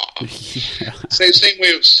raw. Yeah. Same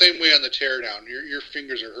way on the teardown. Your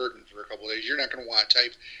fingers are hurting for a couple of days. You're not going to want to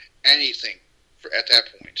type anything at that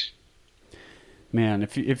point. Man,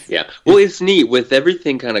 if well, it's neat with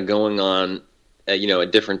everything kind of going on.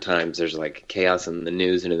 At different times, there's chaos in the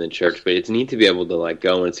news and in the church, but it's neat to be able to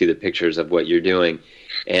go and see the pictures of what you're doing.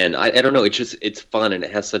 And I don't know, it's fun, and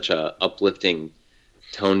it has such a uplifting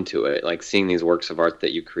tone to it. Seeing these works of art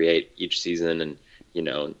that you create each season, and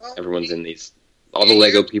everyone's in these. All the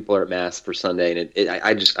Lego people are at Mass for Sunday, and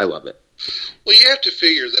I love it. Well, you have to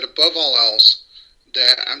figure that above all else,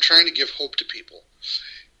 that I'm trying to give hope to people.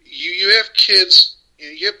 You have kids,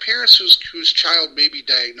 you have parents whose child may be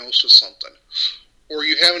diagnosed with something, or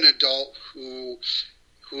you have an adult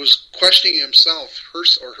who's questioning himself,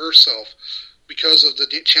 herself, because of the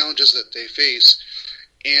challenges that they face.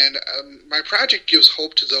 And my project gives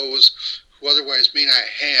hope to those who otherwise may not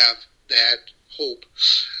have that hope.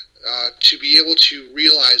 to be able to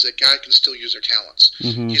realize that God can still use their talents.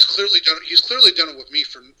 Mm-hmm. He's clearly done it with me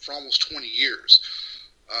for almost 20 years.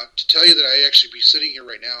 To tell you that I actually be sitting here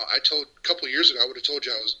right now, a couple of years ago, I would have told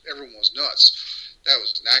you everyone was nuts. That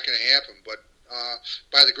was not going to happen. But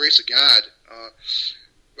by the grace of God,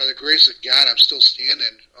 I'm still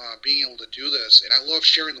standing, being able to do this, and I love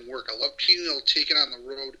sharing the work. I love being able to take it on the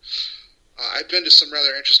road. I've been to some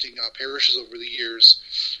rather interesting parishes over the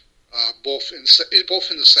years, both in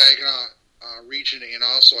the Saginaw region, and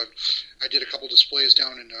also I did a couple displays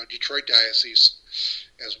down in Detroit Diocese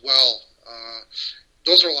as well.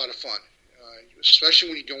 Those are a lot of fun, especially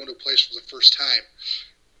when you go into a place for the first time.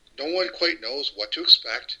 No one quite knows what to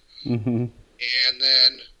expect, mm-hmm. and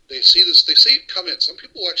then they see it come in. Some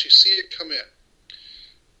people actually see it come in.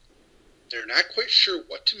 They're not quite sure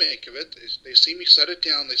what to make of it. They see me set it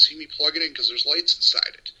down. They see me plug it in because there's lights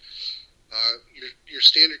inside it. Your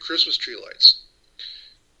standard Christmas tree lights.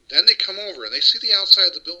 Then they come over and they see the outside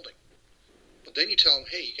of the building. But then you tell them,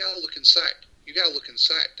 hey, you got to look inside. You got to look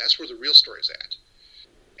inside. That's where the real story's at.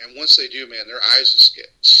 And once they do, man, their eyes just get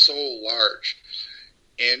so large.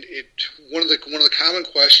 And one of the common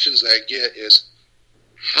questions that I get is,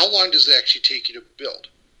 how long does it actually take you to build?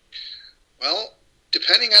 Well,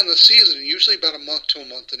 depending on the season, usually about a month to a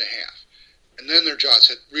month and a half. And then their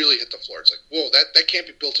jaws really hit the floor. It's like, whoa, that can't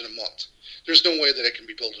be built in a month. There's no way that it can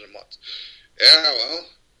be built in a month. Yeah, well,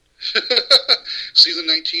 season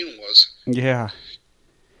 19 was. Yeah.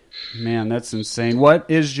 Man, that's insane. What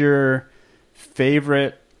is your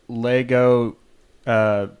favorite Lego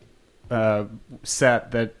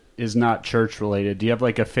set that is not church related? Do you have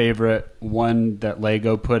like a favorite one that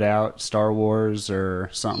Lego put out, Star Wars or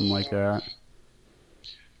something like that?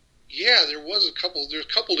 Yeah, there's a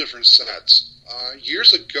couple different sets.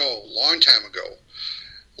 Years ago, long time ago,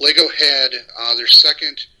 Lego had their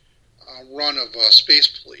second run of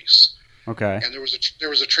Space Police. Okay. And there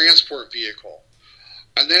was a transport vehicle.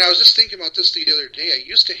 And then I was just thinking about this the other day. I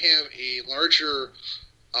used to have a larger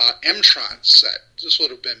M-Tron set. This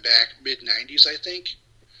would have been back mid-90s, I think.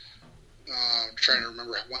 I'm trying to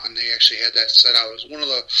remember when they actually had that set out. It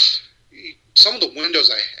was some of the windows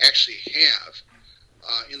I actually have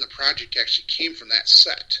in the project actually came from that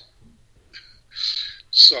set.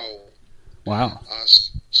 So, wow. And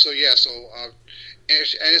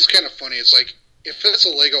it's kind of funny. It's like, if it's a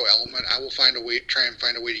Lego element, I will try and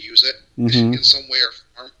find a way to use it mm-hmm. in some way or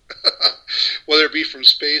form, whether it be from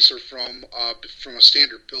space or from a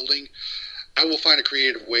standard building. I will find a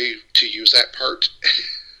creative way to use that part.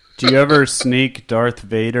 Do you ever sneak Darth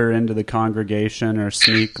Vader into the congregation, or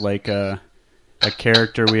sneak like a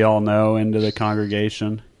character we all know into the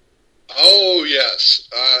congregation? Oh, yes.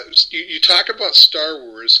 You talk about Star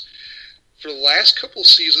Wars. For the last couple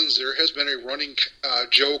seasons, there has been a running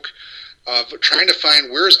joke of trying to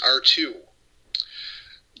find where's R2.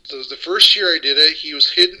 The first year I did it, he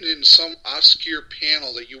was hidden in some obscure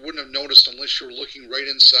panel that you wouldn't have noticed unless you were looking right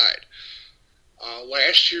inside.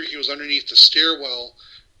 Last year, he was underneath the stairwell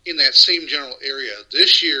in that same general area.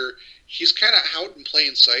 This year, he's kind of out in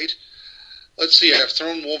plain sight. Let's see, I've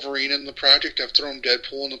thrown Wolverine in the project. I've thrown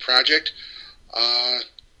Deadpool in the project.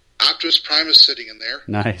 Optimus Prime is sitting in there.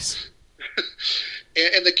 Nice.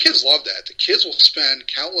 And the kids love that. The kids will spend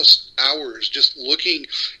countless hours just looking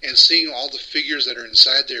and seeing all the figures that are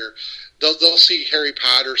inside there. They'll see Harry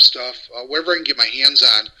Potter stuff. Whatever I can get my hands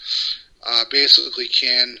on basically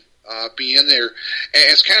can be in there. And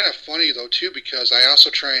it's kind of funny, though, too, because I also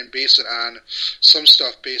try and base it on some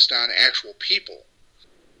stuff based on actual people.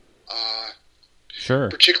 Sure.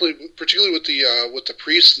 Particularly with the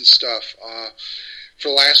priests and stuff. For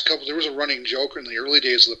the last couple, there was a running joke in the early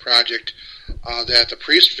days of the project that the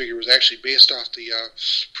priest figure was actually based off the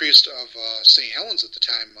priest of St. Helens at the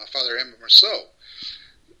time, Father Emmett Marceau.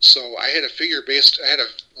 So I had a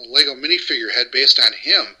Lego minifigure head based on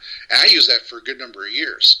him, and I used that for a good number of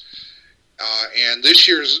years. And this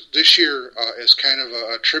year is kind of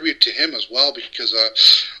a tribute to him as well, because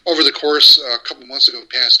over the course a couple months ago he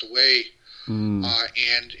passed away, and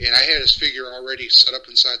I had his figure already set up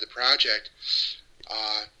inside the project.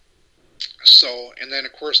 And then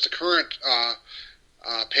of course the current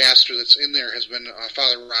pastor that's in there has been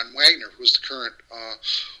Father Ron Wagner, who's the current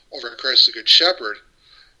over at Christ the Good Shepherd,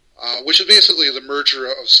 which is basically the merger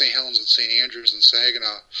of St. Helens and St. Andrews and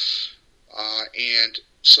Saginaw. And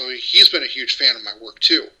so he's been a huge fan of my work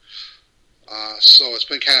too. So it's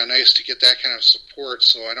been kind of nice to get that kind of support,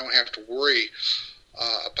 so I don't have to worry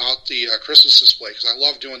about the Christmas display, because I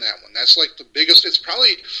love doing that one. That's like the biggest.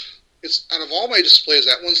 It's out of all my displays,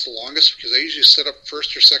 that one's the longest, because I usually set up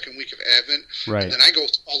first or second week of Advent, right, and then I go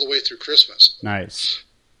all the way through Christmas. Nice.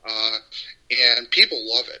 and people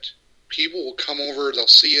love it. People will come over, they'll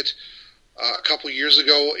see it. A couple years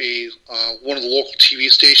ago, one of the local TV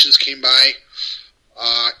stations came by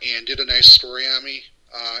and did a nice story on me.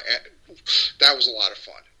 That was a lot of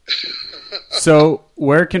fun. So,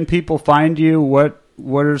 where can people find you? What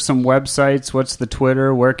are some websites? What's the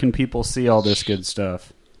Twitter? Where can people see all this good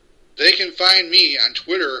stuff? They can find me on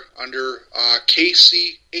Twitter under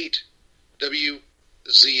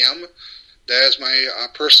KC8WZM. That is my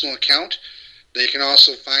personal account. They can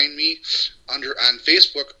also find me on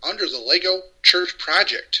Facebook under the Lego Church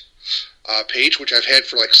Project page, which I've had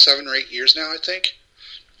for like 7 or 8 years now, I think.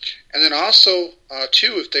 And then also,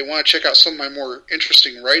 too, if they want to check out some of my more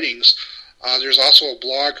interesting writings, there's also a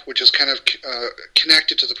blog which is kind of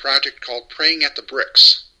connected to the project called Praying at the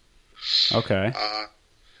Bricks. Okay. I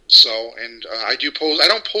do post. I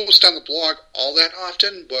don't post on the blog all that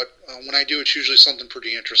often, but when I do, it's usually something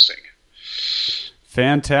pretty interesting.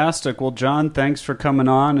 Fantastic. Well, John, thanks for coming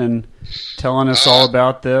on and telling us all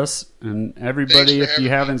about this. And everybody, if you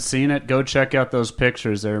haven't seen it, go check out those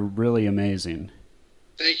pictures. They're really amazing.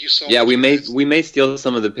 Thank you so much. Yeah, we may steal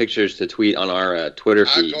some of the pictures to tweet on our Twitter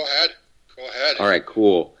feed. Go ahead. All right,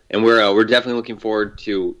 cool. And we're definitely looking forward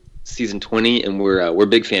to season 20, and we're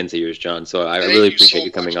big fans of yours, John. So I really appreciate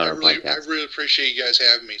you coming on our podcast. I really appreciate you guys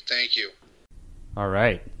having me. Thank you. All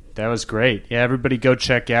right, that was great. Yeah, everybody go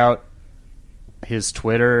check out his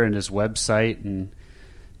Twitter and his website, and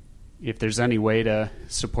if there's any way to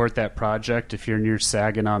support that project, if you're near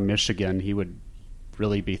Saginaw, Michigan, he would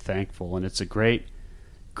really be thankful. And it's a great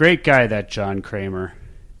guy, that John Kraemer.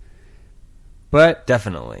 But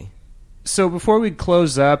definitely. So before we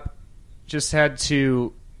close up, just had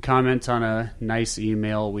to comment on a nice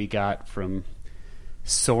email we got from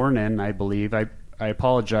Sornin, I believe. I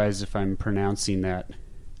apologize if I'm pronouncing that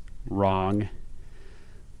wrong.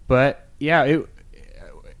 But yeah,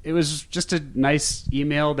 it was just a nice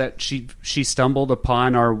email that she stumbled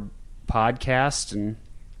upon our podcast and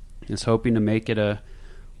is hoping to make it a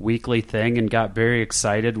weekly thing, and got very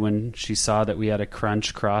excited when she saw that we had a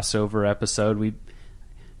Crunch crossover episode.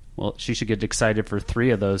 She should get excited for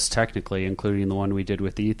 3 of those technically, including the one we did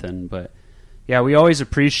with Ethan. But yeah, we always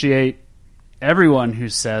appreciate everyone who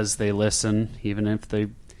says they listen, even if they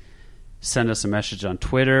send us a message on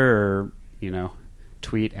Twitter or,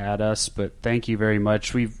 tweet at us. But thank you very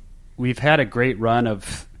much. We've had a great run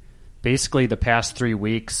of basically the past 3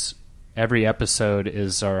 weeks. Every episode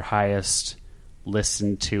is our highest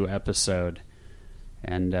listened to episode,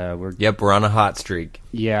 and we're on a hot streak.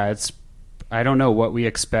 Yeah, I don't know what we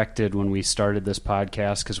expected when we started this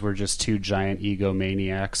podcast, because we're just 2 giant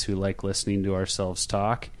egomaniacs who like listening to ourselves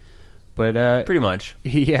talk. But pretty much,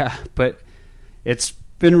 yeah. But it's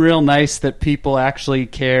been real nice that people actually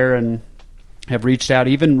care and have reached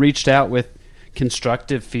out with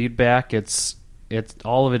constructive feedback. It's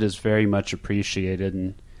all of it is very much appreciated,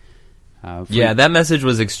 and that message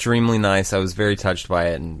was extremely nice. I was very touched by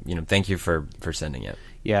it, and thank you for sending it.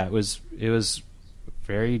 Yeah, it was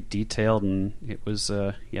very detailed, and it was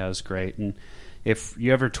great. And if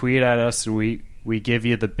you ever tweet at us and we give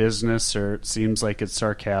you the business, or it seems like it's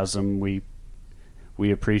sarcasm, we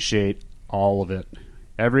appreciate all of it.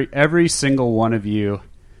 Every single one of you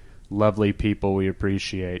lovely people we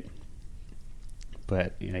appreciate.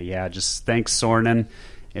 But just thanks, Sornin.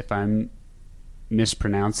 If I'm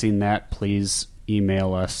mispronouncing that, please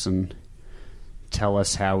email us and tell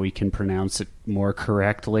us how we can pronounce it more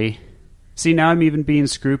correctly. See, now I'm even being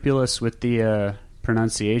scrupulous with the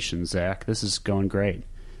pronunciation, Zach. This is going great.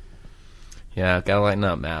 Yeah, gotta lighten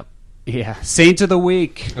up, Matt. Yeah, Saint of the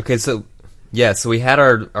Week. Okay, so we had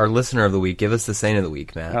our listener of the week. Give us the Saint of the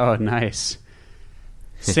Week, Matt. Oh, nice.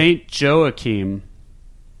 Saint Joachim.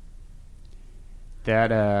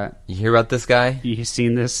 That you hear about this guy? You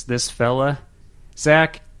seen this fella?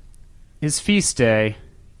 Zach, his feast day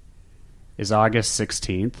is August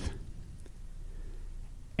 16th.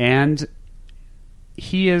 And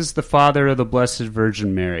he is the father of the Blessed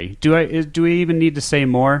Virgin Mary. Do we even need to say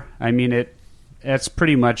more? I mean, that's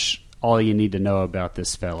pretty much all you need to know about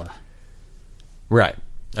this fella. Right.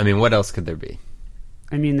 I mean, what else could there be?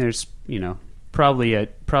 I mean, there's, probably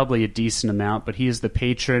a decent amount, but he is the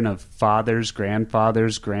patron of fathers,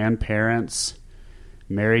 grandfathers, grandparents,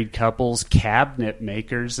 married couples, cabinet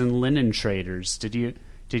makers, and linen traders. Did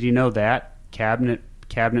you know that? Cabinet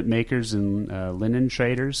makers and linen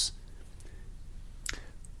traders?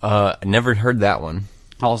 I never heard that one.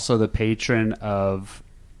 Also the patron of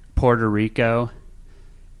Puerto Rico,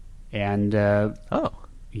 and so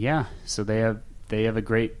they have a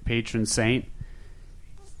great patron saint.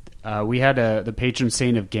 We had the patron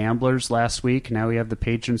saint of gamblers last week. Now we have the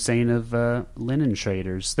patron saint of linen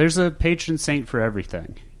traders. There's a patron saint for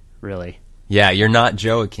everything, really. Yeah, you're not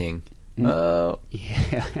Joachim. Yeah.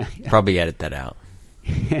 Probably edit that out.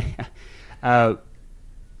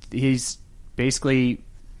 He's basically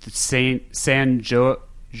San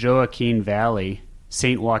Joaquin Valley,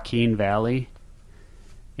 St. Joaquin Valley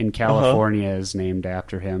in California is named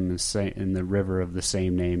after him, and the river of the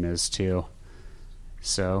same name is too.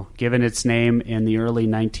 So, given its name in the early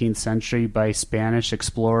 19th century by Spanish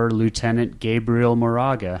explorer Lieutenant Gabriel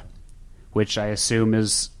Moraga, which I assume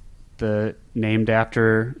is named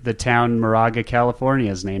after the town Moraga,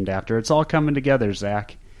 California is named after. It's all coming together,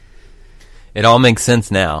 Zach. It all makes sense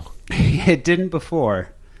now. It didn't before,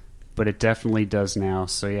 but it definitely does now.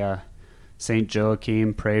 So yeah, St.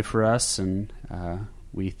 Joachim, pray for us, and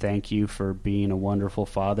we thank you for being a wonderful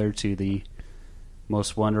father to the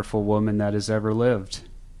most wonderful woman that has ever lived.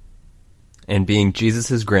 And being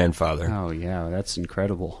Jesus' grandfather. Oh yeah, that's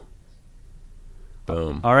incredible.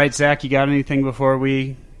 Boom. All right, Zach, you got anything before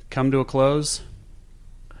we come to a close?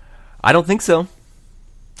 I don't think so.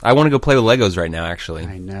 I want to go play with Legos right now, actually.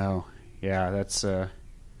 I know. Yeah, that's that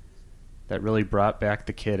really brought back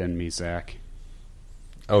the kid in me, Zach.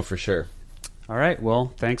 Oh, for sure. All right,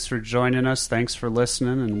 well, thanks for joining us. Thanks for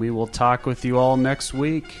listening, and we will talk with you all next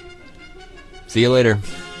week. See you later.